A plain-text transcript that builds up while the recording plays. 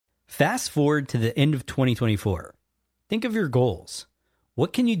Fast forward to the end of 2024. Think of your goals.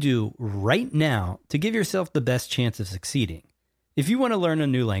 What can you do right now to give yourself the best chance of succeeding? If you want to learn a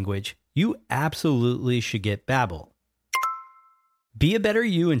new language, you absolutely should get Babbel. Be a better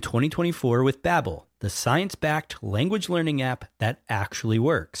you in 2024 with Babbel, the science-backed language learning app that actually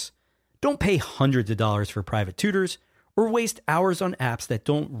works. Don't pay hundreds of dollars for private tutors or waste hours on apps that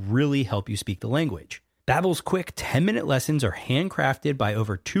don't really help you speak the language. Babbel's quick 10-minute lessons are handcrafted by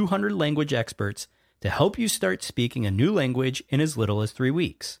over 200 language experts to help you start speaking a new language in as little as 3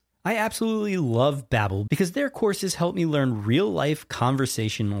 weeks. I absolutely love Babbel because their courses help me learn real-life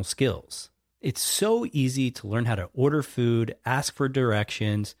conversational skills. It's so easy to learn how to order food, ask for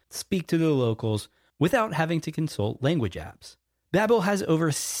directions, speak to the locals without having to consult language apps. Babbel has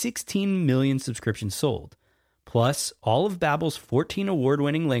over 16 million subscriptions sold. Plus, all of Babbel's 14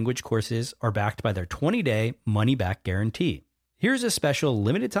 award-winning language courses are backed by their 20-day money-back guarantee. Here's a special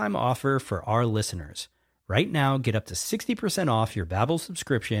limited-time offer for our listeners. Right now, get up to 60% off your Babbel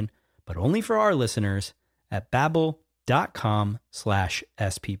subscription, but only for our listeners at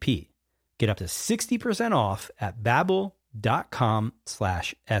babbel.com/SPP. Get up to 60% off at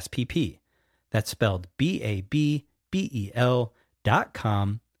babbel.com/SPP. That's spelled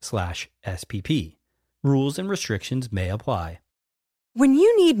BABBEL.com/SPP. Rules and restrictions may apply. When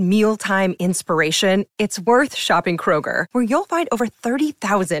you need mealtime inspiration, it's worth shopping Kroger, where you'll find over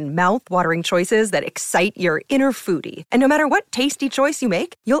 30,000 mouth-watering choices that excite your inner foodie. And no matter what tasty choice you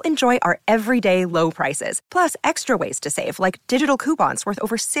make, you'll enjoy our everyday low prices, plus extra ways to save, like digital coupons worth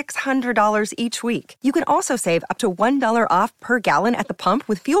over $600 each week. You can also save up to $1 off per gallon at the pump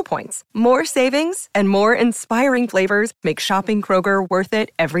with fuel points. More savings and more inspiring flavors make shopping Kroger worth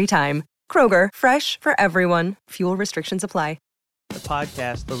it every time. Kroger, fresh for everyone. Fuel restrictions apply. The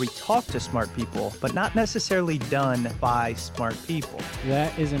podcast where we talk to smart people, but not necessarily done by smart people.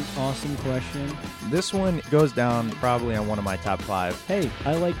 That is an awesome question. This one goes down probably on one of my top 5. Hey,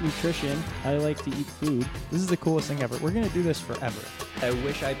 I like nutrition. I like to eat food. This is the coolest thing ever. We're going to do this forever. I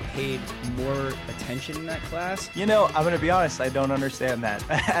wish I paid more attention in that class. You know, I'm going to be honest, I don't understand that.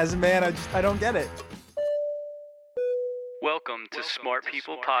 As a man, I don't get it. Welcome to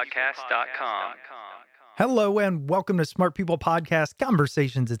smartpeoplepodcast.com. Hello and welcome to Smart People Podcast,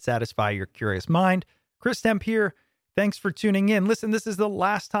 conversations that satisfy your curious mind. Chris Stemp here. Thanks for tuning in. Listen, this is the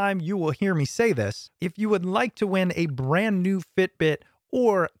last time you will hear me say this. If you would like to win a brand new Fitbit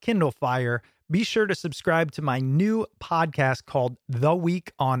or Kindle Fire, be sure to subscribe to my new podcast called The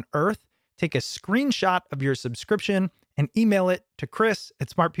Week on Earth. Take a screenshot of your subscription and email it to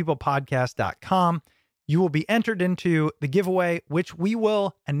chris@smartpeoplepodcast.com. You will be entered into the giveaway, which we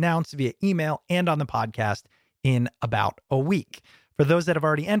will announce via email and on the podcast in about a week. For those that have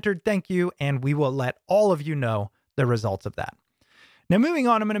already entered, thank you, and we will let all of you know the results of that. Now, moving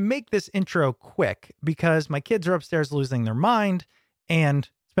on, I'm going to make this intro quick because my kids are upstairs losing their mind, and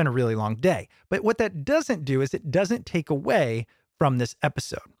it's been a really long day. But what that doesn't do is it doesn't take away from this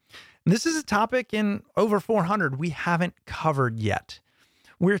episode. And this is a topic in over 400 we haven't covered yet.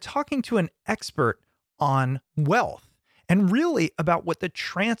 We're talking to an expert on wealth and really about what the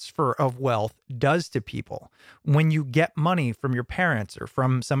transfer of wealth does to people. When you get money from your parents or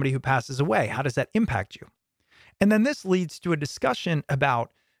from somebody who passes away, how does that impact you? And then this leads to a discussion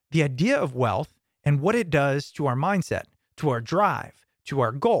about the idea of wealth and what it does to our mindset, to our drive, to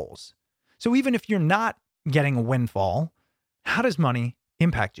our goals. So even if you're not getting a windfall, how does money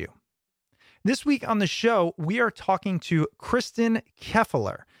impact you? This week on the show, we are talking to Kristen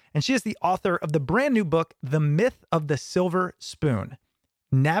Keffeler, and she is the author of the brand new book, The Myth of the Silver Spoon: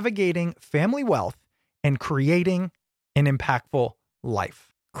 Navigating Family Wealth and Creating an Impactful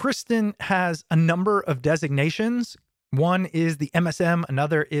Life. Kristen has a number of designations. One is the MSM,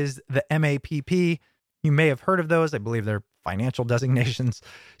 another is the MAPP. You may have heard of those. I believe they're financial designations.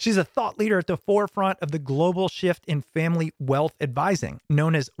 She's a thought leader at the forefront of the global shift in family wealth advising,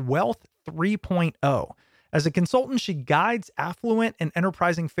 known as Wealth 3.0. As a consultant, she guides affluent and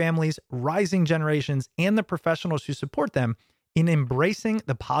enterprising families, rising generations, and the professionals who support them in embracing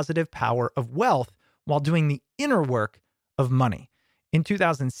the positive power of wealth while doing the inner work of money. In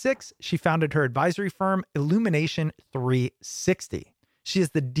 2006, she founded her advisory firm, Illumination 360. She is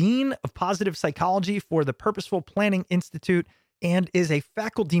the Dean of Positive Psychology for the Purposeful Planning Institute and is a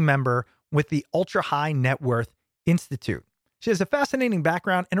faculty member with the Ultra High Net Worth Institute. She has a fascinating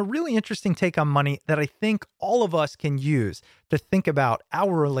background and a really interesting take on money that I think all of us can use to think about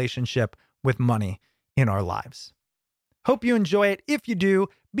our relationship with money in our lives. Hope you enjoy it. If you do,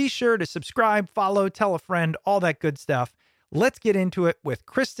 be sure to subscribe, follow, tell a friend, all that good stuff. Let's get into it with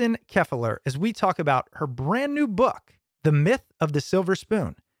Kristen Keffeler as we talk about her brand new book, The Myth of the Silver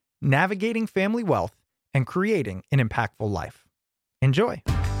Spoon: navigating family wealth and creating an impactful life. Enjoy.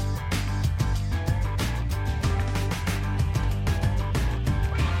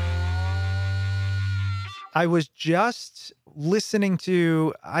 I was just listening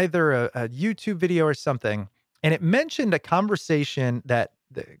to either a YouTube video or something, and it mentioned a conversation that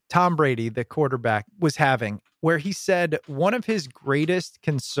Tom Brady, the quarterback, was having, where he said one of his greatest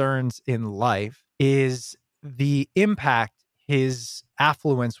concerns in life is the impact his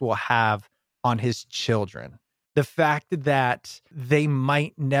affluence will have on his children. The fact that they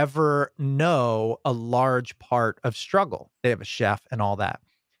might never know a large part of struggle. They have a chef and all that.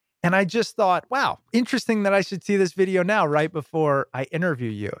 And I just thought, wow, interesting that I should see this video now, right before I interview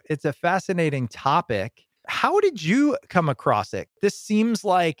you. It's a fascinating topic. How did you come across it? This seems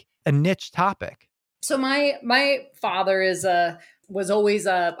like a niche topic. So my father was always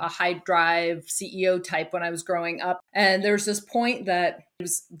a high drive CEO type when I was growing up. And there was this point that it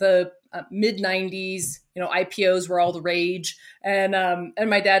was the mid 90s, IPOs were all the rage. And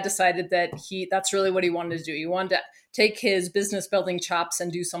my dad decided that that's really what he wanted to do. He wanted to take his business building chops and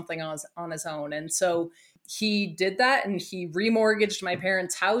do something on his own. And so he did that, and he remortgaged my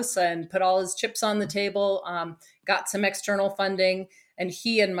parents' house and put all his chips on the table, got some external funding. And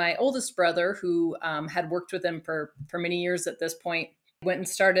he and my oldest brother, who had worked with him for many years at this point, went and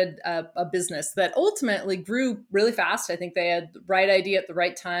started a business that ultimately grew really fast. I think they had the right idea at the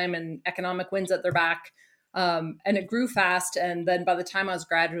right time and economic winds at their back. And it grew fast. And then by the time I was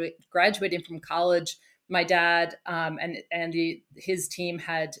graduating from college, my dad and his team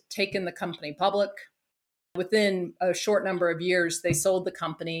had taken the company public. Within a short number of years, they sold the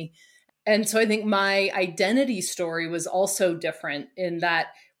company. And so I think my identity story was also different in that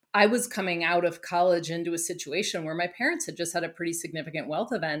I was coming out of college into a situation where my parents had just had a pretty significant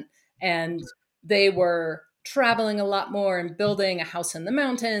wealth event, and they were traveling a lot more and building a house in the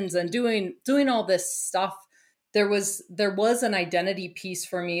mountains and doing all this stuff. There was an identity piece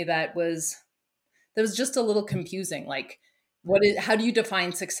for me that was just a little confusing. Like, how do you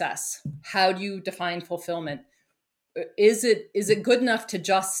define success? How do you define fulfillment? Is it good enough to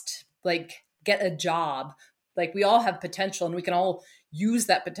just get a job? Like, we all have potential and we can all use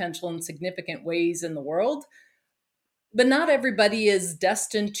that potential in significant ways in the world, but not everybody is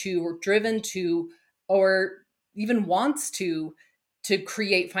destined to or driven to or even wants to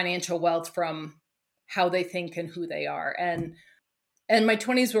create financial wealth from how they think and who they are. And my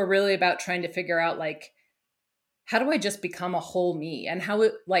 20s were really about trying to figure out, how do I just become a whole me? And how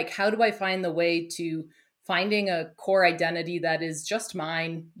do I find the way to finding a core identity that is just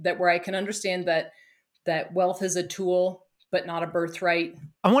mine, where I can understand that wealth is a tool, but not a birthright.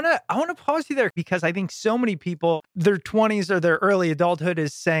 I want to pause you there, because I think so many people, their 20s or their early adulthood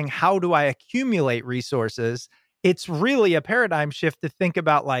is saying, how do I accumulate resources? It's really a paradigm shift to think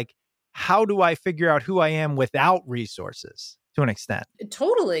about, how do I figure out who I am without resources, to an extent?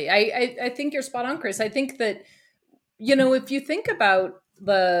 Totally. I think you're spot on, Chris. I think that, if you think about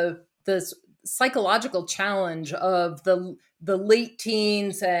the psychological challenge of the late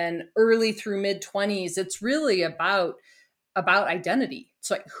teens and early through mid 20s, it's really about identity.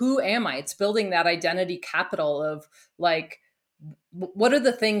 It's who am I? It's building that identity capital of what are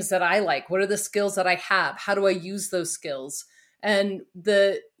the things that I like? What are the skills that I have? How do I use those skills? And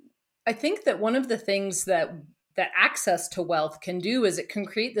I think that one of the things that access to wealth can do is it can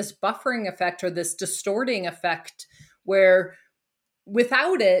create this buffering effect or this distorting effect where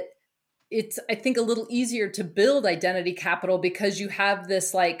without it, it's, I think, a little easier to build identity capital because you have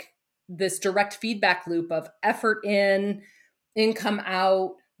this this direct feedback loop of effort in, income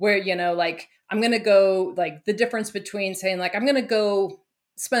out, where, I'm going to go, the difference between saying I'm going to go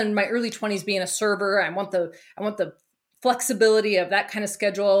spend my early 20s being a server. I want the flexibility of that kind of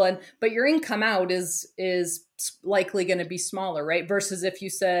schedule. But your income out is likely going to be smaller, right? Versus if you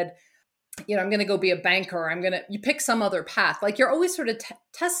said, I'm going to go be a banker, you pick some other path. You're always sort of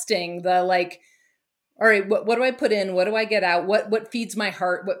testing the all right, what do I put in? What do I get out? What feeds my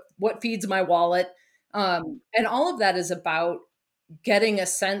heart? What feeds my wallet? And all of that is about getting a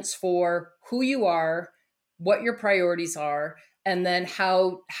sense for who you are, what your priorities are, and then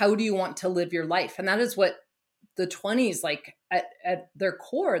how do you want to live your life? And that is what the 20s, at their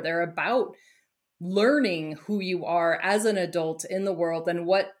core, they're about learning who you are as an adult in the world and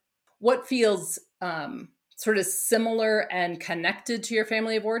what feels sort of similar and connected to your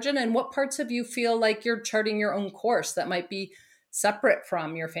family of origin, and what parts of you feel like you're charting your own course that might be separate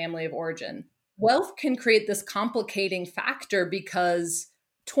from your family of origin. Wealth can create this complicating factor because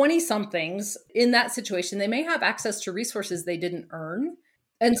 20-somethings in that situation, they may have access to resources they didn't earn.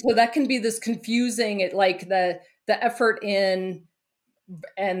 And so that can be this confusing, the effort in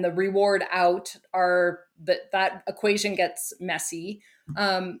and the reward out are that equation gets messy.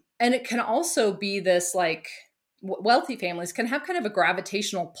 And it can also be this like wealthy families can have kind of a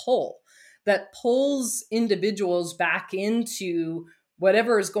gravitational pull that pulls individuals back into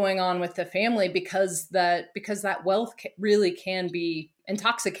whatever is going on with the family because that wealth really can be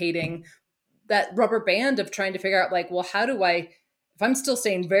intoxicating. That rubber band of trying to figure out like, well, how do I, if I'm still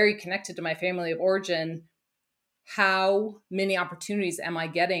staying very connected to my family of origin, how many opportunities am I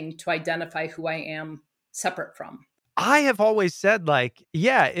getting to identify who I am separate from? I have always said like,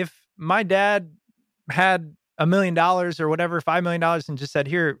 yeah, if my dad had $1 million or whatever, $5 million and just said,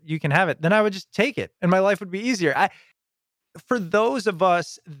 here, you can have it, then I would just take it and my life would be easier. For those of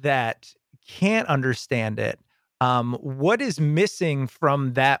us that can't understand it, what is missing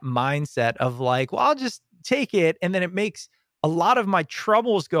from that mindset of like, well, I'll just take it. And then it makes a lot of my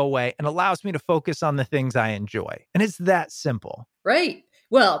troubles go away and allows me to focus on the things I enjoy. And it's that simple. Right.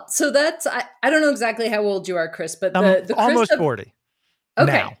 Well, so that's, I don't know exactly how old you are, Chris, but the Chris almost 40.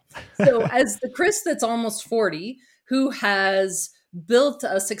 Okay. Now. So as the Chris that's almost 40, who has built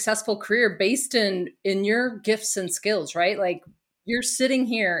a successful career based in your gifts and skills, right? Like you're sitting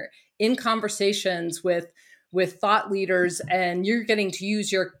here in conversations with thought leaders and you're getting to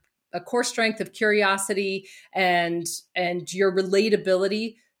use a core strength of curiosity and your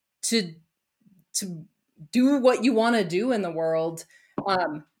relatability to do what you want to do in the world.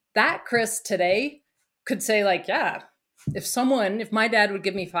 That Chris today could say like, yeah, if my dad would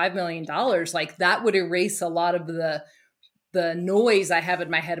give me $5 million, like that would erase a lot of the noise I have in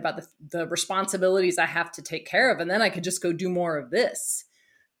my head about the responsibilities I have to take care of. And then I could just go do more of this.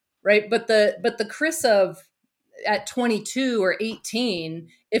 Right. But the Chris of at 22 or 18,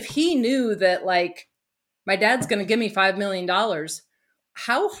 if he knew that like my dad's going to give me $5 million,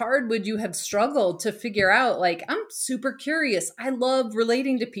 how hard would you have struggled to figure out like, I'm super curious. I love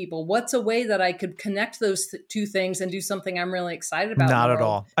relating to people. What's a way that I could connect those two things and do something I'm really excited about? Not at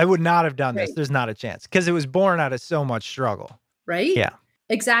all. I would not have done this. Right. There's not a chance because it was born out of so much struggle. Right? Yeah.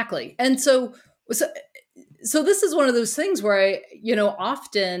 Exactly. And so this is one of those things where I,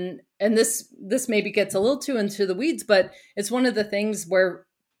 often, and this maybe gets a little too into the weeds, but it's one of the things where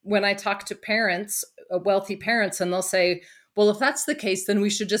when I talk to parents, wealthy parents, and they'll say, well, if that's the case, then we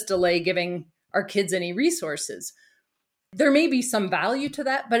should just delay giving our kids any resources. There may be some value to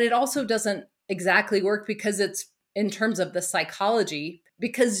that, but it also doesn't exactly work because it's in terms of the psychology,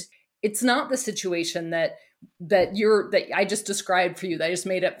 because it's not the situation that I just described for you, that I just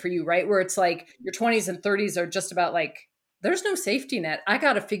made up for you, right? Where it's like your 20s and 30s are just about like, there's no safety net. I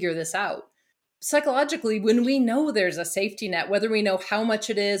got to figure this out. Psychologically, when we know there's a safety net, whether we know how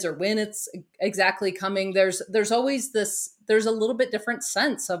much it is or when it's exactly coming, there's always there's a little bit different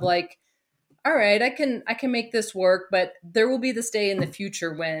sense of like, all right, I can make this work, but there will be this day in the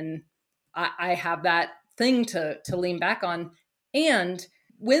future when I have that thing to lean back on. And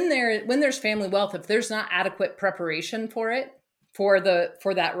when there's family wealth, if there's not adequate preparation for it, for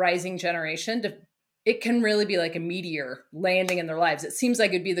that rising generation, it can really be like a meteor landing in their lives. It seems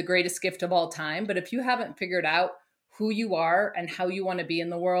like it'd be the greatest gift of all time. But if you haven't figured out who you are and how you want to be in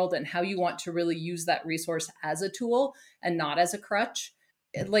the world and how you want to really use that resource as a tool and not as a crutch,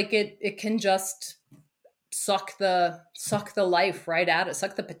 it can just suck the life right out of,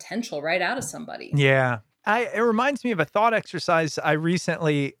 suck the potential right out of somebody. Yeah. It reminds me of a thought exercise I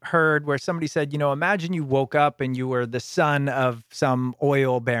recently heard where somebody said, imagine you woke up and you were the son of some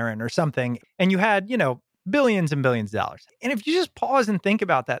oil baron or something, and you had, billions and billions of dollars. And if you just pause and think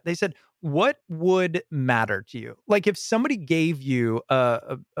about that, they said, what would matter to you? Like if somebody gave you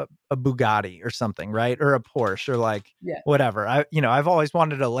a Bugatti or something, right? Or a Porsche or like whatever. I've always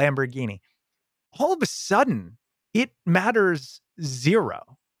wanted a Lamborghini. All of a sudden, it matters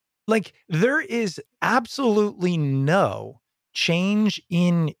zero. Like there is absolutely no change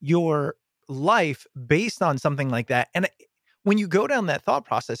in your life based on something like that. And when you go down that thought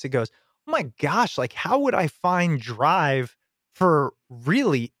process, it goes, oh my gosh, like how would I find drive for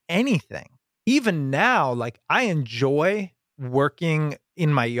really anything? Even now, like I enjoy working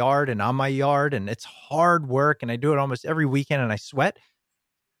in my yard and on my yard, and it's hard work and I do it almost every weekend and I sweat.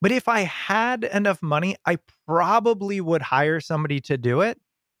 But if I had enough money, I probably would hire somebody to do it,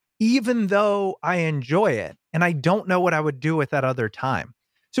 even though I enjoy it and I don't know what I would do with that other time.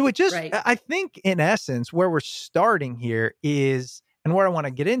 So it just, right. I think in essence, where we're starting here is, and where I want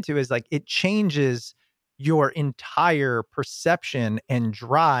to get into is like, it changes your entire perception and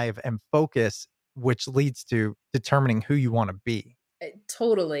drive and focus, which leads to determining who you want to be.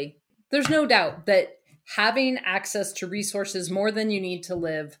 Totally. There's no doubt that having access to resources more than you need to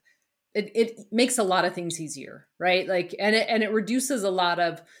live it makes a lot of things easier, right? Like, and it reduces a lot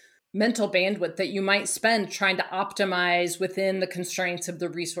of mental bandwidth that you might spend trying to optimize within the constraints of the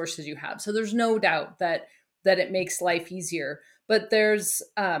resources you have. So there's no doubt that it makes life easier. But there's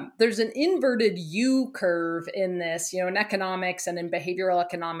an inverted U curve in this, in economics and in behavioral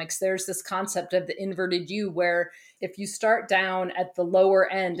economics. There's this concept of the inverted U, where if you start down at the lower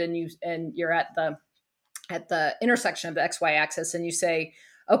end and you're at the intersection of the XY axis, and you say,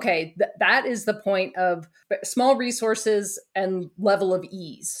 okay, that is the point of small resources and level of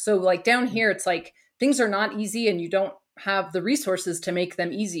ease. So like down here, it's like things are not easy and you don't have the resources to make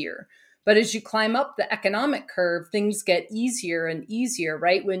them easier. But as you climb up the economic curve, things get easier and easier,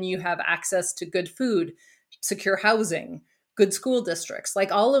 right? When you have access to good food, secure housing, good school districts,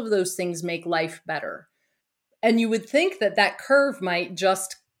 like all of those things make life better. And you would think that that curve might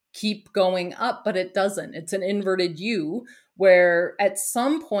just keep going up, but it doesn't. It's an inverted U, where at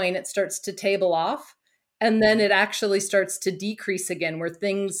some point it starts to table off, and then it actually starts to decrease again, where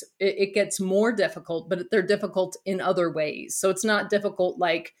things, it gets more difficult, but they're difficult in other ways. So it's not difficult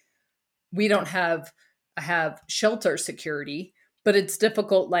like we don't have shelter security, but it's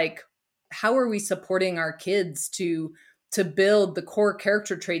difficult like, how are we supporting our kids to build the core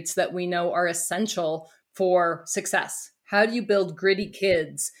character traits that we know are essential for success? How do you build gritty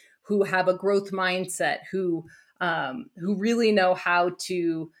kids who have a growth mindset, who really know how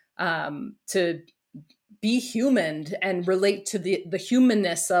to be human and relate to the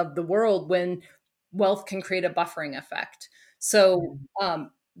humanness of the world, when wealth can create a buffering effect? So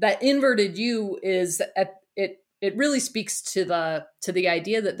that inverted U is it really speaks to the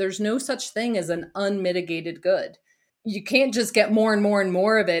idea that there's no such thing as an unmitigated good. You can't just get more and more and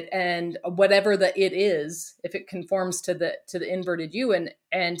more of it, and whatever it is, if it conforms to the inverted U,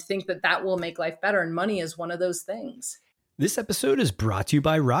 and think that will make life better. And money is one of those things. This episode is brought to you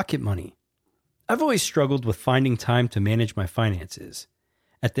by Rocket Money. I've always struggled with finding time to manage my finances.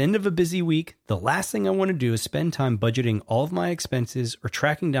 At the end of a busy week, the last thing I want to do is spend time budgeting all of my expenses or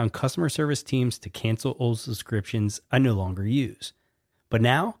tracking down customer service teams to cancel old subscriptions I no longer use. But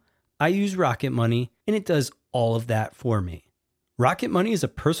now, I use Rocket Money, and it does all of that for me. Rocket Money is a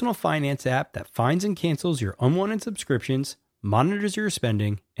personal finance app that finds and cancels your unwanted subscriptions, monitors your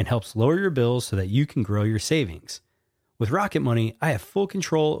spending, and helps lower your bills so that you can grow your savings. With Rocket Money, I have full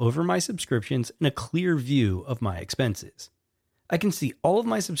control over my subscriptions and a clear view of my expenses. I can see all of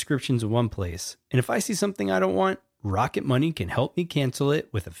my subscriptions in one place, and if I see something I don't want, Rocket Money can help me cancel it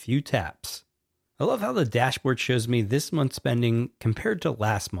with a few taps. I love how the dashboard shows me this month's spending compared to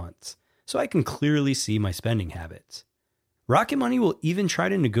last month's, so I can clearly see my spending habits. Rocket Money will even try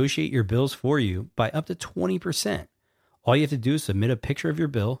to negotiate your bills for you by up to 20%. All you have to do is submit a picture of your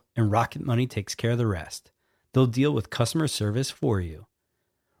bill, and Rocket Money takes care of the rest. They'll deal with customer service for you.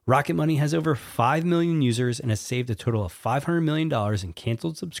 Rocket Money has over 5 million users and has saved a total of $500 million in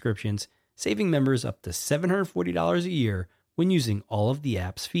canceled subscriptions, saving members up to $740 a year when using all of the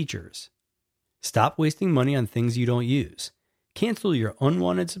app's features. Stop wasting money on things you don't use. Cancel your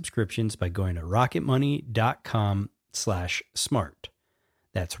unwanted subscriptions by going to rocketmoney.com/smart.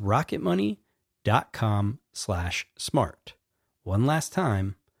 That's rocketmoney.com/smart. One last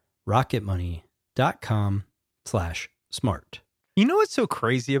time, rocketmoney.com/smart. You know what's so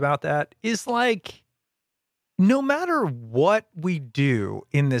crazy about that is, like, no matter what we do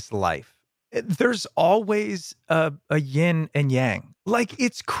in this life, there's always a yin and yang. Like,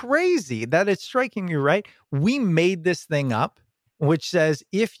 it's crazy that it's striking me, right? We made this thing up, which says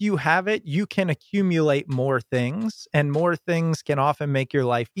if you have it, you can accumulate more things, and more things can often make your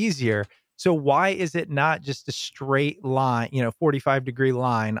life easier. So why is it not just a straight line, 45-degree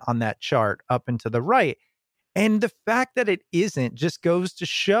line on that chart up and to the right? And the fact that it isn't just goes to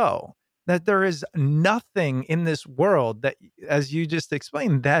show that there is nothing in this world that, as you just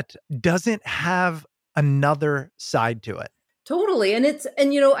explained, that doesn't have another side to it. Totally. And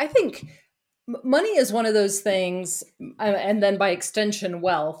I think money is one of those things, and then by extension,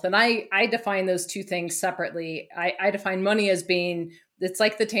 wealth. And I define those two things separately. I define money as being, it's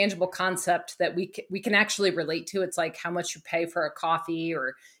like the tangible concept that we can actually relate to. It's like how much you pay for a coffee,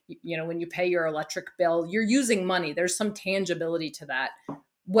 or, when you pay your electric bill, you're using money. There's some tangibility to that.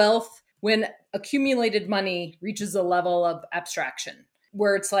 Wealth, when accumulated money reaches a level of abstraction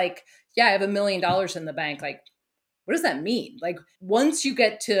where it's like, yeah, I have $1 million in the bank. Like, what does that mean? Like, once you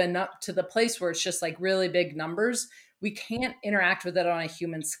get to the place where it's just like really big numbers, we can't interact with it on a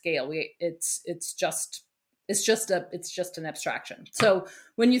human scale. It's just an abstraction. So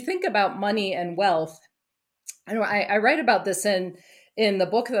when you think about money and wealth, I write about this in the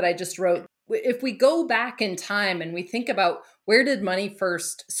book that I just wrote, if we go back in time and we think about where did money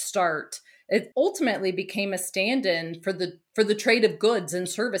first start, it ultimately became a stand-in for the trade of goods and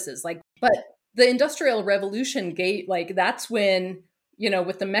services. But the Industrial Revolution that's when,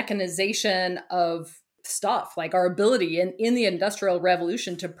 with the mechanization of stuff, like our ability in the Industrial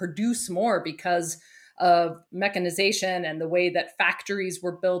Revolution to produce more because of mechanization and the way that factories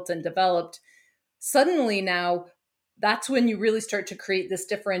were built and developed, suddenly now that's when you really start to create this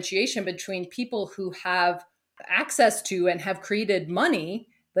differentiation between people who have access to and have created money,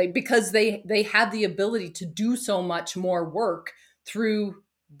 because they have the ability to do so much more work through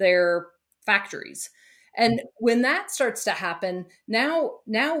their factories. And when that starts to happen, now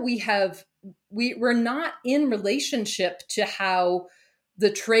we're not in relationship to how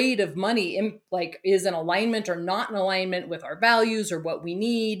the trade of money is in alignment or not in alignment with our values or what we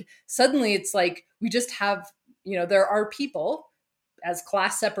need. Suddenly it's like we just have, there are people, as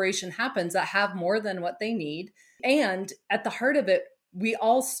class separation happens, that have more than what they need. And at the heart of it, we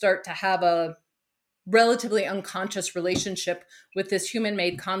all start to have a relatively unconscious relationship with this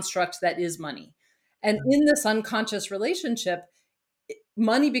human-made construct that is money. And in this unconscious relationship,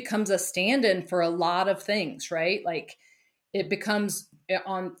 money becomes a stand-in for a lot of things, right? Like it becomes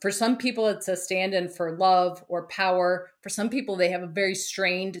for some people, it's a stand-in for love or power. For some people, they have a very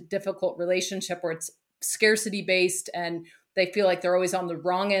strained, difficult relationship where it's scarcity-based and they feel like they're always on the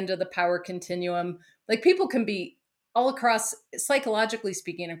wrong end of the power continuum. Like people can be all across, psychologically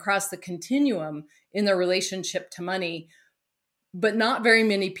speaking, across the continuum in their relationship to money, but not very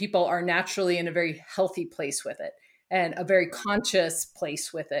many people are naturally in a very healthy place with it and a very conscious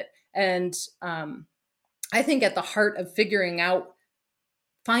place with it. And I think at the heart of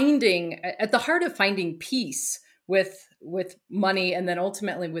finding peace with money and then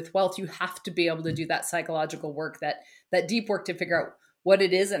ultimately with wealth, you have to be able to do that psychological work, that deep work to figure out what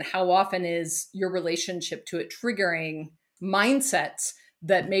it is and how often is your relationship to it triggering mindsets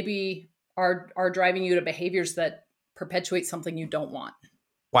that maybe are driving you to behaviors that perpetuate something you don't want.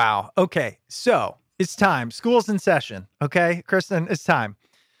 Wow. Okay. So it's time. School's in session. Okay, Kristen, it's time.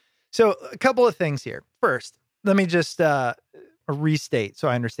 So a couple of things here. First, let me just restate so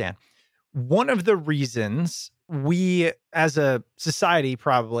I understand. One of the reasons we as a society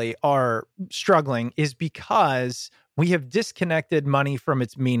probably are struggling is because we have disconnected money from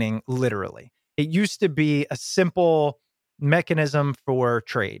its meaning, literally. It used to be a simple mechanism for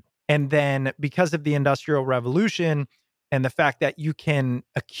trade. And then because of the Industrial Revolution and the fact that you can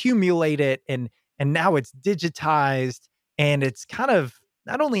accumulate it and now it's digitized and it's kind of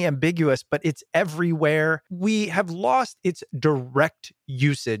not only ambiguous, but it's everywhere, we have lost its direct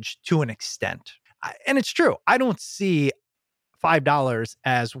usage to an extent. And it's true. I don't see $5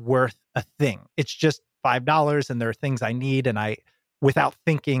 as worth a thing. It's just $5 and there are things I need and I, without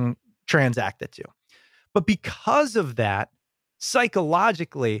thinking, transact it to. But because of that,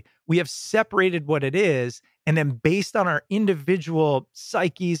 psychologically, we have separated what it is. And then based on our individual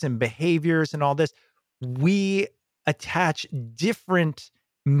psyches and behaviors and all this, we attach different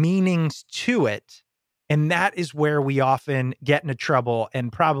meanings to it. And that is where we often get into trouble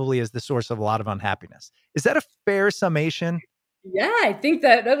and probably is the source of a lot of unhappiness. Is that a fair summation? Yeah, I think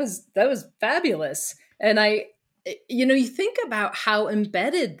that was fabulous. And you think about how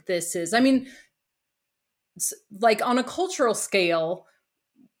embedded this is. I mean, like on a cultural scale,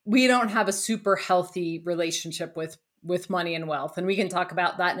 we don't have a super healthy relationship with money and wealth. And we can talk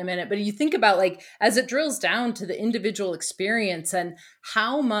about that in a minute. But you think about like, as it drills down to the individual experience and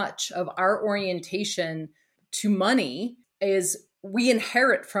how much of our orientation to money is we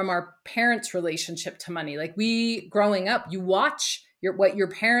inherit from our parents' relationship to money. Like we growing up, you watch what your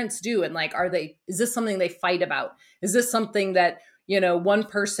parents do. And like, is this something they fight about? Is this something that, one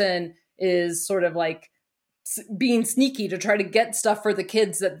person is sort of like being sneaky to try to get stuff for the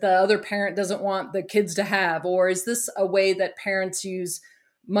kids that the other parent doesn't want the kids to have? Or is this a way that parents use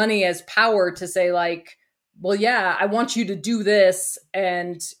money as power to say like, well, yeah, I want you to do this.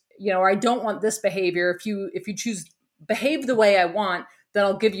 And, I don't want this behavior. If you choose behave the way I want, then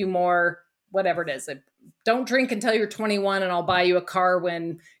I'll give you more, whatever it is. Don't drink until you're 21 and I'll buy you a car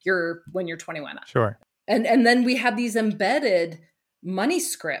when you're 21. Sure. And then we have these embedded money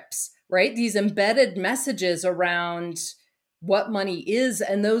scripts, right? These embedded messages around what money is.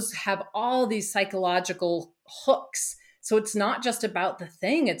 And those have all these psychological hooks. So it's not just about the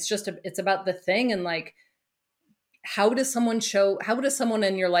thing. It's about the thing. And like, how does someone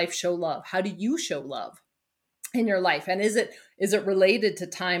in your life show love? How do you show love in your life? And is it related to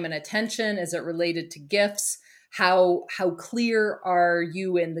time and attention? Is it related to gifts? How clear are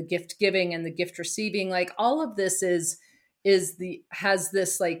you in the gift giving and the gift receiving? Like all of this has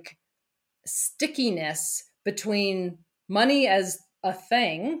this like stickiness between money as a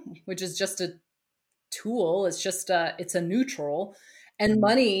thing, which is just a tool, it's a neutral, and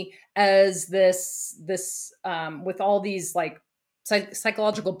money as this with all these like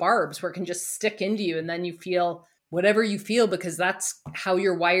psychological barbs where it can just stick into you, and then you feel whatever you feel because that's how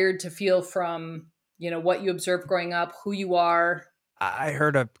you're wired to feel from, what you observed growing up, who you are. I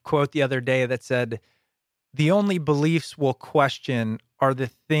heard a quote the other day that said, the only beliefs we'll question are the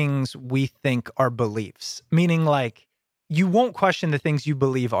things we think are beliefs. Meaning like you won't question the things you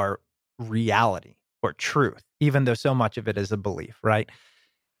believe are reality or truth, even though so much of it is a belief, right?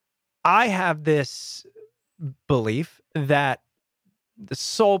 I have this belief that the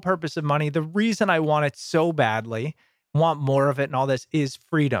sole purpose of money, the reason I want it so badly, want more of it and all this, is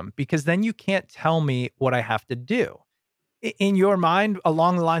freedom, because then you can't tell me what I have to do. In your mind,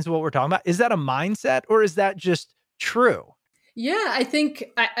 along the lines of what we're talking about, is that a mindset or is that just true? Yeah, I think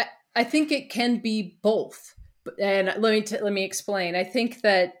it can be both. And let me explain. I think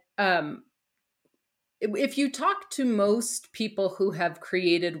that if you talk to most people who have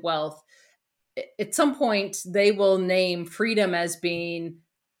created wealth, at some point they will name freedom as being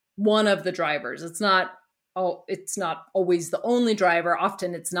one of the drivers. It's not always the only driver.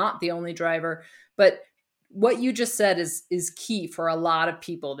 Often it's not the only driver, but what you just said is key for a lot of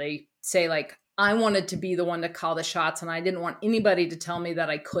people. They say like, I wanted to be the one to call the shots and I didn't want anybody to tell me that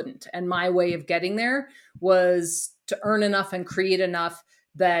I couldn't. And my way of getting there was to earn enough and create enough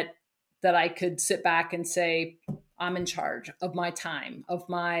that I could sit back and say, I'm in charge of my time, of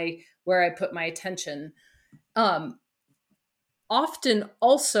where I put my attention. Often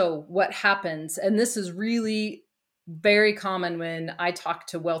also what happens, and this is really very common when I talk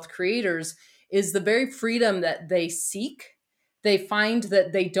to wealth creators, is the very freedom that they seek, they find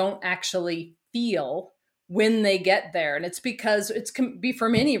that they don't actually feel when they get there. And it's because it can be for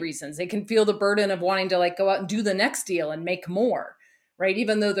many reasons. They can feel the burden of wanting to like go out and do the next deal and make more, right?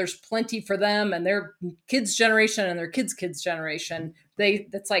 Even though there's plenty for them and their kids' generation and their kids' generation,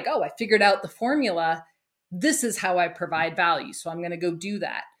 it's like, oh, I figured out the formula. This is how I provide value. So I'm going to go do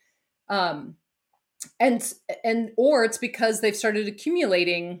that. Or it's because they've started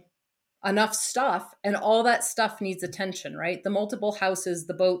accumulating enough stuff and all that stuff needs attention, right? The multiple houses,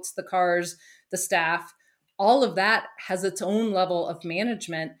 the boats, the cars, the staff, all of that has its own level of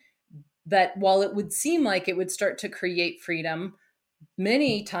management that while it would seem like it would start to create freedom,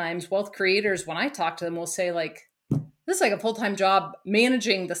 many times wealth creators, when I talk to them, will say like, this is like a full-time job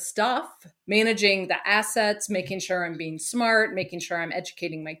managing the stuff, managing the assets, making sure I'm being smart, making sure I'm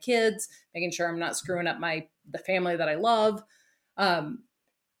educating my kids, making sure I'm not screwing up the family that I love.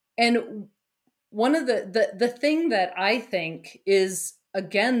 And one of the thing that I think is,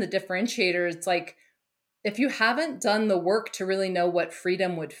 again, the differentiator, it's like, if you haven't done the work to really know what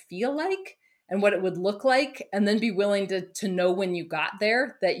freedom would feel like and what it would look like, and then be willing to know when you got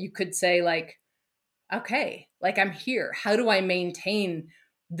there, that you could say like, okay, like I'm here. How do I maintain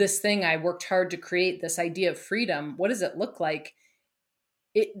this thing I worked hard to create, this idea of freedom? What does it look like?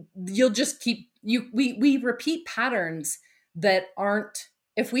 You'll just we repeat patterns that aren't,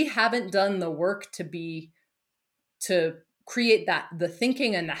 if we haven't done the work to create the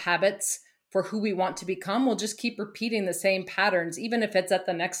thinking and the habits for who we want to become, we'll just keep repeating the same patterns, even if it's at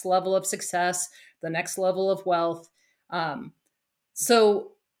the next level of success, the next level of wealth.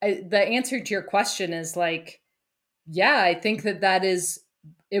 So the answer to your question is like, yeah, I think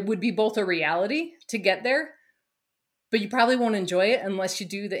it would be both a reality to get there, but you probably won't enjoy it unless you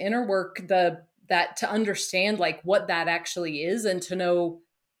do the inner work, that to understand like what that actually is and to know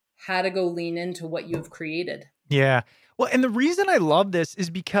how to go lean into what you've created. Yeah. Well, and the reason I love this is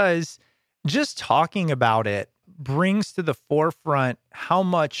because just talking about it brings to the forefront how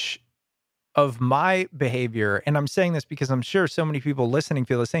much of my behavior, and I'm saying this because I'm sure so many people listening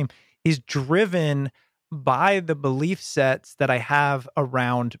feel the same, is driven by the belief sets that I have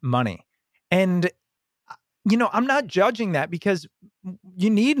around money. And, I'm not judging that because you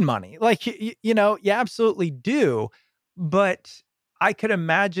need money. Like, you absolutely do. But I could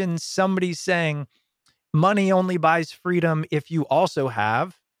imagine somebody saying money only buys freedom if you also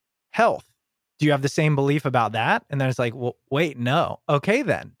have health. Do you have the same belief about that? And then it's like, well, wait, no. Okay,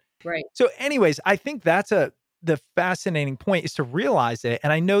 then. Right. So anyways, I think that's the fascinating point, is to realize it.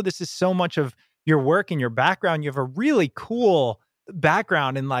 And I know this is so much of your work and your background. You have a really cool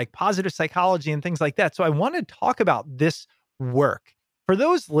background in like positive psychology and things like that. So I want to talk about this work. For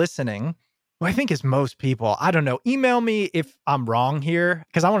those listening, who I think is most people, I don't know, email me if I'm wrong here,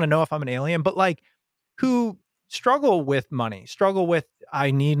 because I want to know if I'm an alien, but like who struggle with money, struggle with,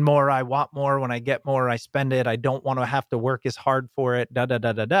 I need more, I want more, when I get more, I spend it, I don't want to have to work as hard for it,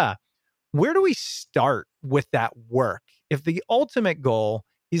 Where do we start with that work if the ultimate goal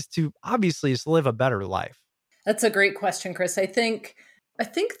is to obviously just live a better life? That's a great question, Chris. I think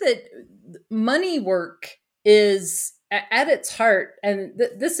that money work is at its heart, and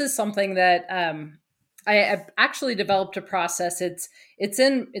this is something that I have actually developed a process. It's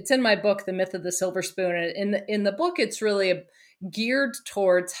in my book, The Myth of the Silver Spoon. In the book, it's really geared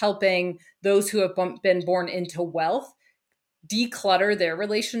towards helping those who have been born into wealth declutter their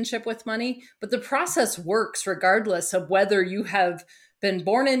relationship with money. But the process works regardless of whether you have been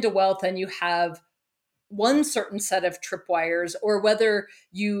born into wealth and you have one certain set of tripwires, or whether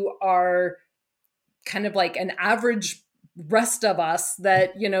you are kind of like an average rest of us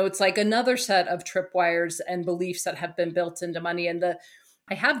that, it's like another set of tripwires and beliefs that have been built into money. And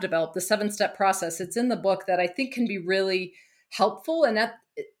I have developed the 7-step process. It's in the book that I think can be really helpful. And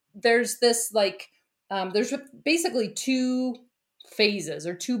there's this there's basically 2 phases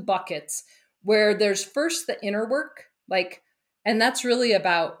or 2 buckets, where there's first the inner work, and that's really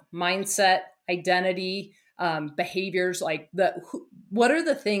about mindset, identity, behaviors, what are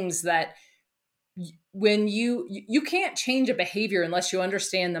the things that when you can't change a behavior unless you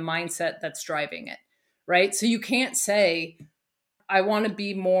understand the mindset that's driving it, right? So you can't say, I want to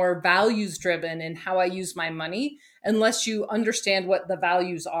be more values driven in how I use my money, unless you understand what the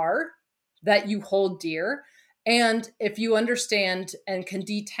values are that you hold dear. And if you understand and can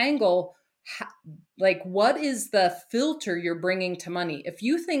detangle, what is the filter you're bringing to money? If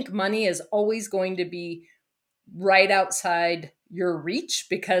you think money is always going to be right outside your reach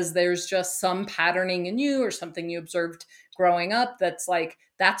because there's just some patterning in you or something you observed growing up that's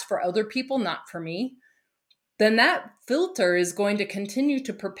for other people, not for me, then that filter is going to continue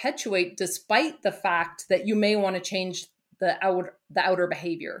to perpetuate despite the fact that you may want to change the outer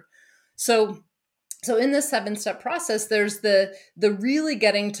behavior. So in this 7-step process, there's the really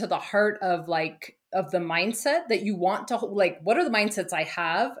getting to the heart of the mindset that you want to hold. What are the mindsets I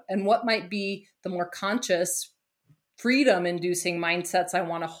have, and what might be the more conscious, freedom-inducing mindsets I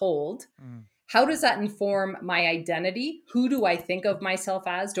want to hold? How does that inform my identity? Who do I think of myself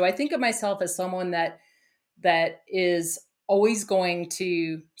as? Do I think of myself as someone that is always going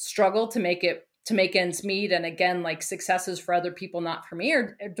to struggle to make ends meet, and again, success is for other people, not for me?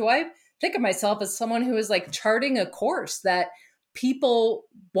 Or do I think of myself as someone who is charting a course that people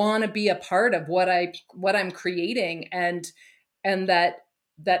want to be a part of what I'm creating, and that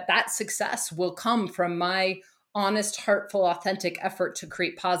success will come from my honest, heartful, authentic effort to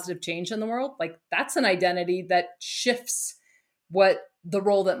create positive change in the world? That's an identity that shifts what the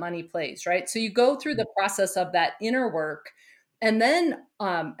role that money plays, right? So you go through the process of that inner work, and then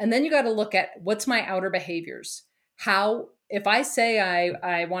you got to look at what's my outer behaviors. If I say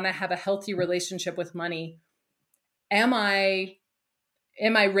I want to have a healthy relationship with money, am I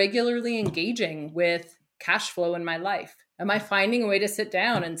regularly engaging with cash flow in my life? Am I finding a way to sit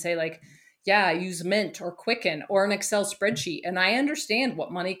down and say I use Mint or Quicken or an Excel spreadsheet, and I understand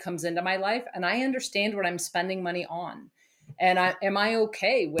what money comes into my life, and I understand what I'm spending money on, and am I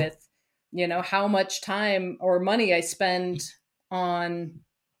okay with how much time or money I spend on,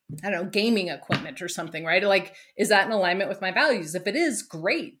 I don't know, gaming equipment or something, right? Is that in alignment with my values? If it is,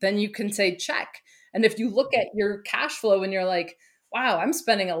 great. Then you can say check. And if you look at your cash flow and you're like, wow, I'm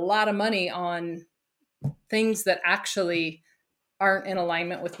spending a lot of money on things that actually aren't in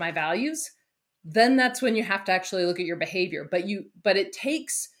alignment with my values, then that's when you have to actually look at your behavior. But it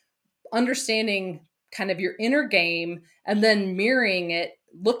takes understanding kind of your inner game and then mirroring it,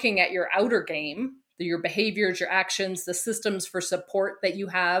 looking at your outer game, your behaviors, your actions, the systems for support that you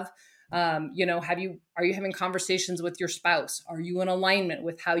have. Are you having conversations with your spouse? Are you in alignment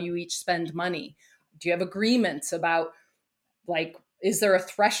with how you each spend money? Do you have agreements about is there a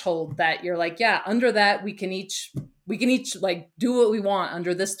threshold that you're under that we can each do what we want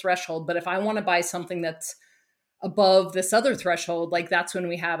under this threshold, but if I want to buy something that's above this other threshold, that's when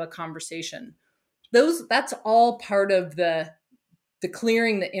we have a conversation. That's all part of the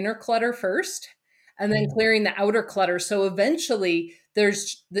clearing the inner clutter first, and then clearing the outer clutter. So eventually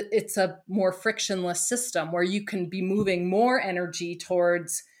it's a more frictionless system where you can be moving more energy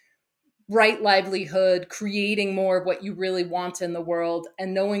towards right livelihood, creating more of what you really want in the world,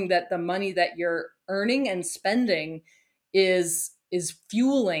 and knowing that the money that you're earning and spending is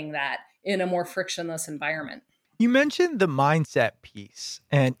fueling that in a more frictionless environment. You mentioned the mindset piece,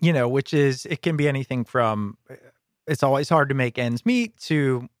 and which is, it can be anything from it's always hard to make ends meet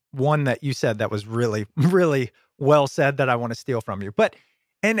to one that you said that was really, really well said that I want to steal from you.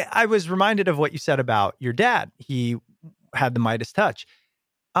 And I was reminded of what you said about your dad. He had the Midas touch.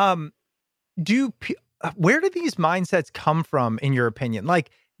 Where do these mindsets come from, in your opinion?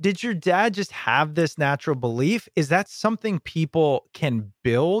 Did your dad just have this natural belief? Is that something people can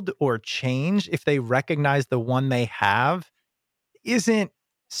build or change if they recognize the one they have isn't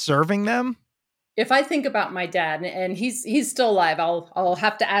serving them? If I think about my dad, and he's still alive, I'll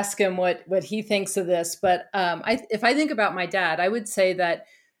have to ask him what he thinks of this. But if I think about my dad, I would say that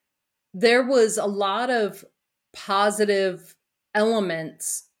there was a lot of positive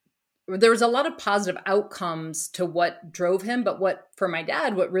elements. There was a lot of positive outcomes to what drove him, but for my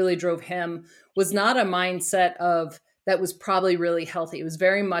dad, what really drove him was not a mindset that was probably really healthy. It was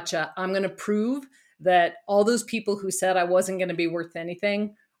very much I'm going to prove that all those people who said I wasn't going to be worth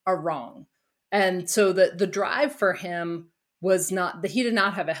anything are wrong. And so the drive for him was not that he did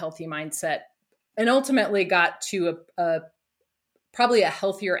not have a healthy mindset, and ultimately got to probably a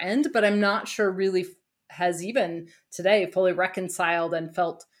healthier end, but I'm not sure really has even today fully reconciled and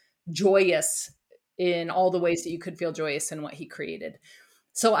felt joyous in all the ways that you could feel joyous in what he created.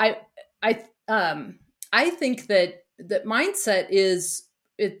 So I think that mindset is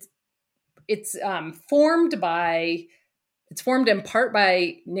it's formed in part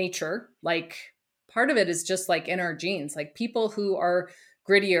by nature. Like part of it is just like in our genes, like people who are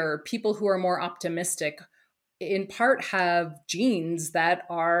grittier, people who are more optimistic, in part have genes that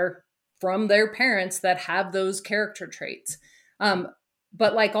are from their parents that have those character traits.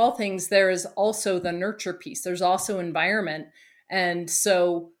 But like all things, there is also the nurture piece. There's also environment. And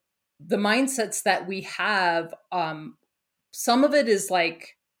so the mindsets that we have, some of it is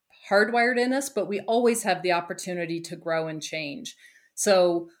like hardwired in us, but we always have the opportunity to grow and change.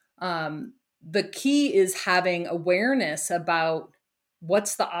 So the key is having awareness about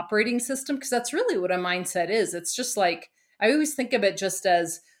what's the operating system, because that's really what a mindset is. It's just like, I always think of it just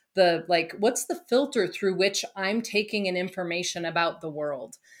as what's the filter through which I'm taking in information about the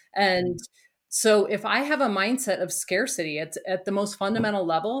world. And so if I have a mindset of scarcity at the most fundamental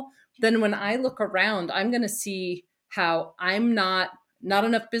level, then when I look around, I'm going to see how I'm not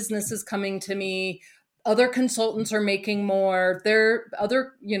enough business is coming to me. Other consultants are making more.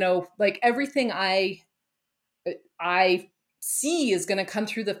 Everything I see is going to come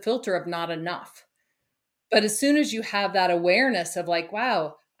through the filter of not enough. But as soon as you have that awareness of like,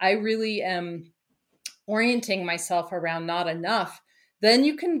 wow, I really am orienting myself around not enough, then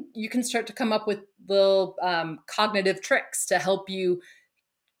you can start to come up with little cognitive tricks to help you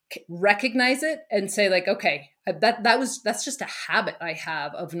recognize it and say like, okay, that's just a habit I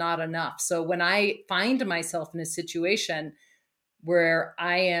have of not enough. So when I find myself in a situation where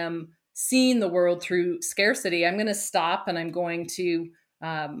I am seeing the world through scarcity, I'm going to stop and I'm going to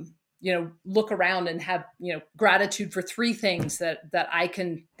look around and have, gratitude for 3 things that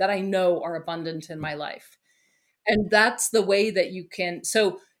I know are abundant in my life. And that's the way that you can.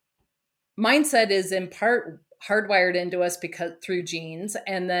 So mindset is in part hardwired into us because through genes,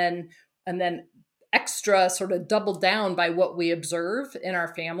 and then extra sort of doubled down by what we observe in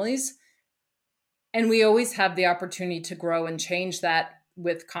our families. And we always have the opportunity to grow and change that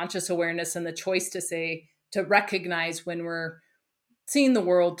with conscious awareness and the choice to recognize when we're seeing the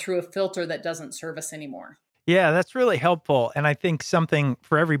world through a filter that doesn't serve us anymore. Yeah, that's really helpful. And I think something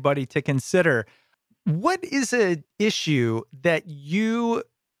for everybody to consider. What is an issue that you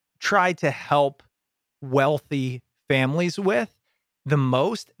try to help wealthy families with the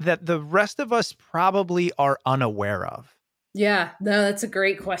most that the rest of us probably are unaware of? Yeah, no, that's a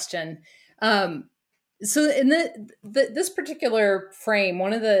great question. So in this particular frame,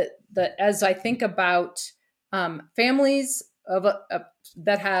 one of the as I think about families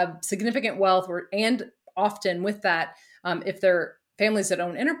that have significant wealth, and often with that, if they're families that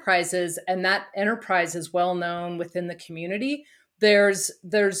own enterprises and that enterprise is well known within the community, there's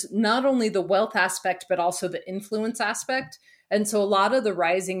not only the wealth aspect, but also the influence aspect. And so a lot of the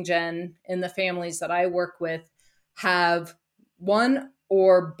rising gen in the families that I work with have one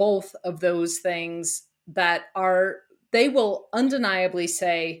or both of those things that they will undeniably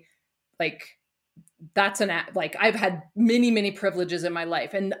say, like, that's like, I've had many, many privileges in my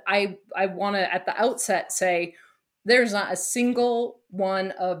life. And I want to, at the outset, say, there's not a single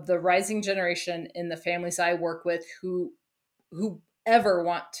one of the rising generation in the families I work with who ever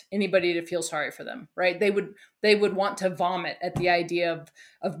want anybody to feel sorry for them, right? They would want to vomit at the idea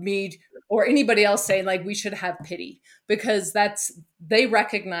of me or anybody else saying like, we should have pity, because they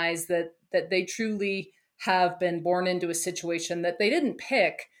recognize that they truly have been born into a situation that they didn't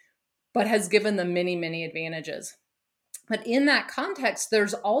pick, but has given them many, many advantages. But in that context,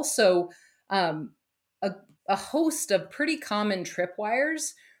 there's also a host of pretty common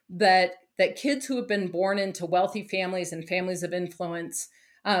tripwires that kids who have been born into wealthy families and families of influence,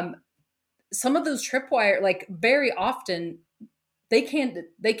 some of those tripwire, like very often they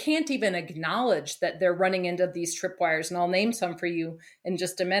can't even acknowledge that they're running into these tripwires. And I'll name some for you in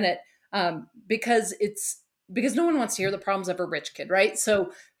just a minute, because no one wants to hear the problems of a rich kid, right?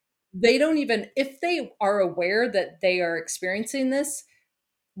 So they don't even, if they are aware that they are experiencing this,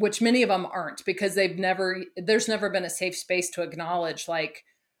 which many of them aren't, because there's never been a safe space to acknowledge, like,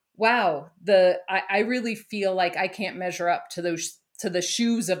 wow, I really feel like I can't measure up to the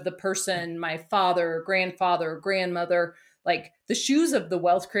shoes of the person, my father, grandfather, grandmother. Like, the shoes of the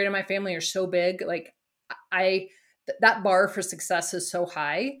wealth creator in my family are so big. Like, that bar for success is so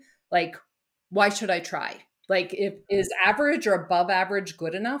high. Like, why should I try? Like, is average or above average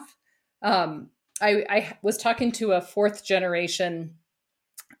good enough? I was talking to a fourth generation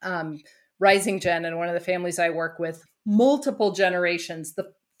rising gen in one of the families I work with. Multiple generations.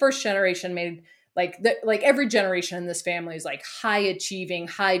 The first generation made like every generation in this family is like high achieving,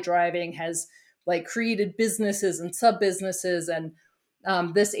 high driving, has like created businesses and sub businesses. And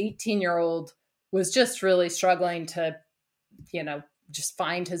this 18-year-old was just really struggling to, just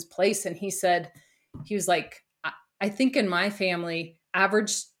find his place. And he was like, I think in my family,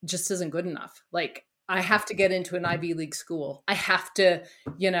 average just isn't good enough. Like, I have to get into an Ivy League school. I have to,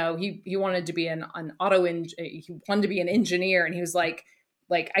 he wanted to be he wanted to be an engineer. And he was like,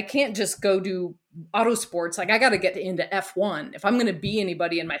 I can't just go do auto sports. Like, I got to get into F1. If I'm going to be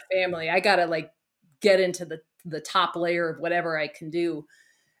anybody in my family, I got to like get into the top layer of whatever I can do.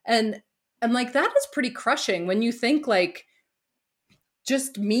 And like, that is pretty crushing when you think like,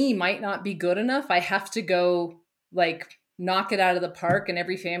 just me might not be good enough. I have to go like knock it out of the park, and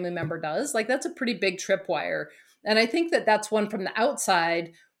every family member does. Like, that's a pretty big tripwire. And I think that that's one from the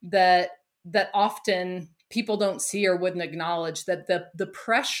outside that often people don't see or wouldn't acknowledge, that the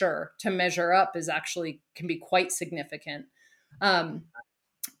pressure to measure up can be quite significant. And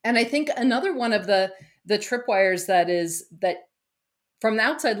I think another one of the tripwires that from the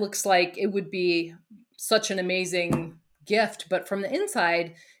outside looks like it would be such an amazing gift, but from the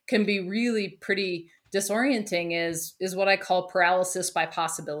inside can be really pretty disorienting is what I call paralysis by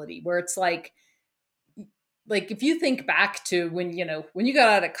possibility, where it's like if you think back to when you got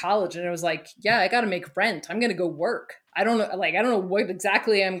out of college and it was like, yeah, I got to make rent. I'm going to go work. I don't know what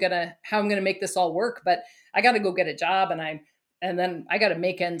exactly how I'm going to make this all work, but I got to go get a job and then I got to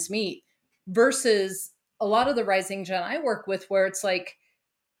make ends meet, versus a lot of the rising gen I work with, where it's like,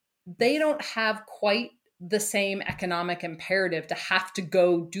 they don't have quite the same economic imperative to have to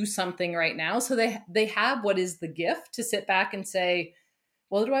go do something right now. So they have what is the gift to sit back and say,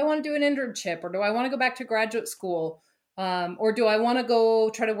 well, do I want to do an internship, or do I want to go back to graduate school? Or do I want to go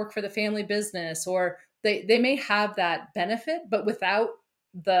try to work for the family business? Or they may have that benefit, but without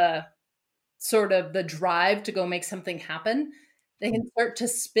the sort of the drive to go make something happen, they can start to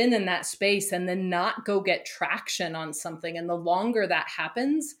spin in that space and then not go get traction on something. And the longer that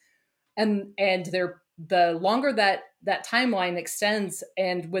happens, and the longer that timeline extends,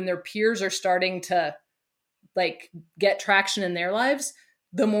 and when their peers are starting to like get traction in their lives,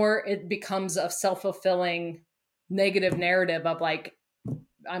 the more it becomes a self-fulfilling negative narrative of like,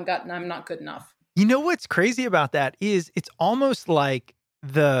 I'm not good enough. You know what's crazy about that is it's almost like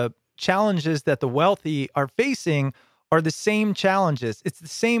the challenges that the wealthy are facing are the same challenges. It's the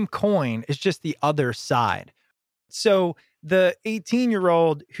same coin. It's just the other side. So the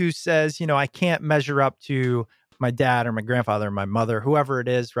 18-year-old who says, I can't measure up to my dad or my grandfather or my mother, whoever it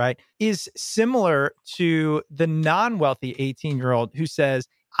is, right, is similar to the non-wealthy 18-year-old who says,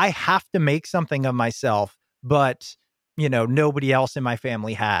 I have to make something of myself, but, nobody else in my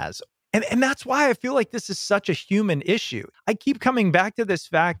family has. And that's why I feel like this is such a human issue. I keep coming back to this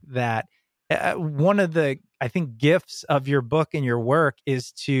fact that one of the, I think, gifts of your book and your work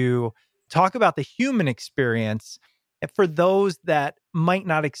is to talk about the human experience. And for those that might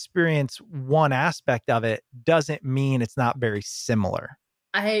not experience one aspect of it, doesn't mean it's not very similar.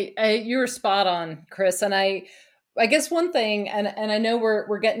 You're spot on, Chris. And I guess one thing, and I know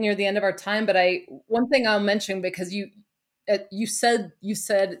we're getting near the end of our time, but one thing I'll mention, because you said,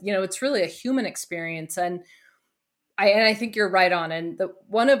 it's really a human experience. And I think you're right on. And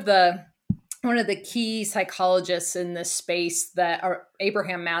one of the key psychologists in this space that are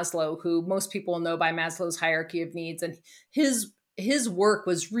Abraham Maslow, who most people know by Maslow's hierarchy of needs. And his work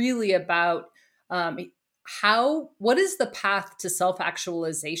was really about what is the path to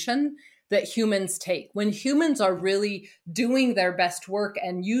self-actualization that humans take when humans are really doing their best work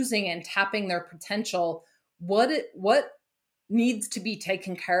and using and tapping their potential. What needs to be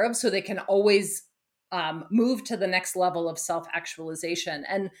taken care of so they can always move to the next level of self-actualization.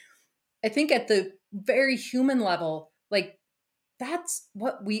 And I think at the very human level, like, that's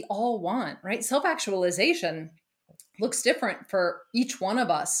what we all want, right? Self-actualization, looks different for each one of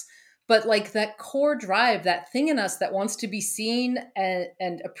us. But like that core drive, that thing in us that wants to be seen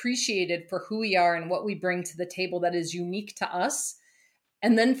and appreciated for who we are and what we bring to the table that is unique to us,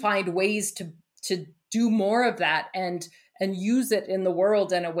 and then find ways to do more of that and use it in the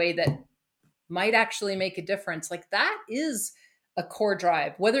world in a way that might actually make a difference. Like that is a core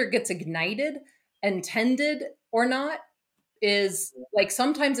drive. Whether it gets ignited and tended or not is like,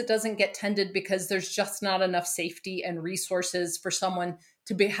 sometimes it doesn't get tended because there's just not enough safety and resources for someone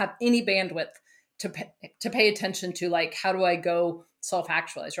to have any bandwidth to pay attention to, like, how do I go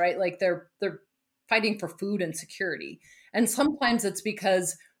self-actualize, right? Like they're fighting for food and security. And sometimes it's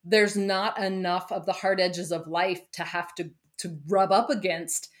because there's not enough of the hard edges of life to have to rub up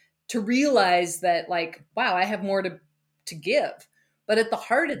against to realize that, like, wow, I have more to give. But at the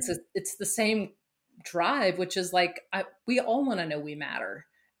heart, it's the same drive, which is like, we all want to know we matter,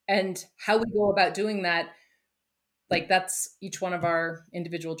 and how we go about doing that. Like that's each one of our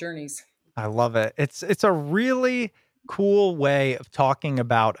individual journeys. I love it. It's a really cool way of talking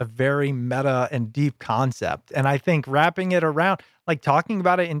about a very meta and deep concept. And I think wrapping it around, like talking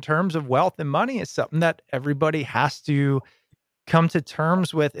about it in terms of wealth and money, is something that everybody has to come to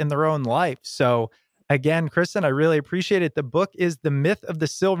terms with in their own life. So again, Kristen, I really appreciate it. The book is The Myth of the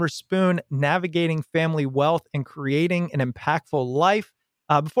Silver Spoon: Navigating Family Wealth and Creating an Impactful Life.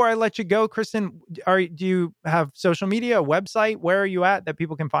 Before I let you go, Kristen, do you have social media, a website? Where are you at that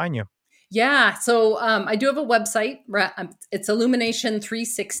people can find you? Yeah. So I do have a website. It's Illumination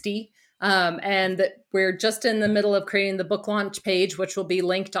 360. And we're just in the middle of creating the book launch page, which will be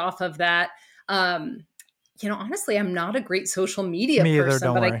linked off of that. Honestly, I'm not a great social media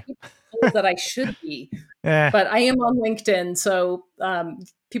person, but I keep told that I should be. But I am on LinkedIn, so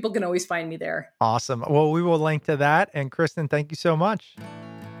people can always find me there. Awesome. Well, we will link to that. And Kristen, thank you so much.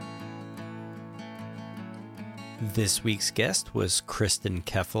 This week's guest was Kristen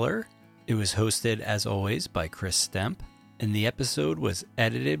Keffler. It was hosted, as always, by Chris Stemp, and the episode was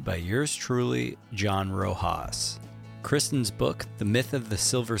edited by yours truly, John Rojas. Kristen's book, The Myth of the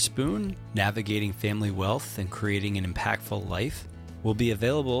Silver Spoon: Navigating Family Wealth and Creating an Impactful Life, will be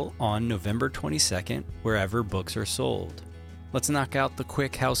available on November 22nd, wherever books are sold. Let's knock out the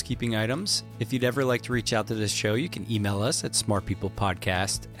quick housekeeping items. If you'd ever like to reach out to this show, you can email us at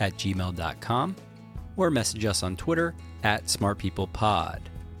smartpeoplepodcast@gmail.com or message us on Twitter @smartpeoplepod.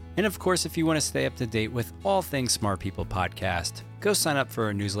 And of course, if you want to stay up to date with all things Smart People Podcast, go sign up for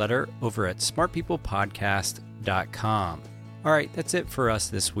our newsletter over at smartpeoplepodcast.com. All right, that's it for us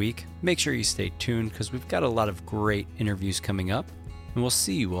this week. Make sure you stay tuned because we've got a lot of great interviews coming up, and we'll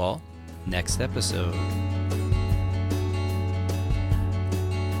see you all next episode.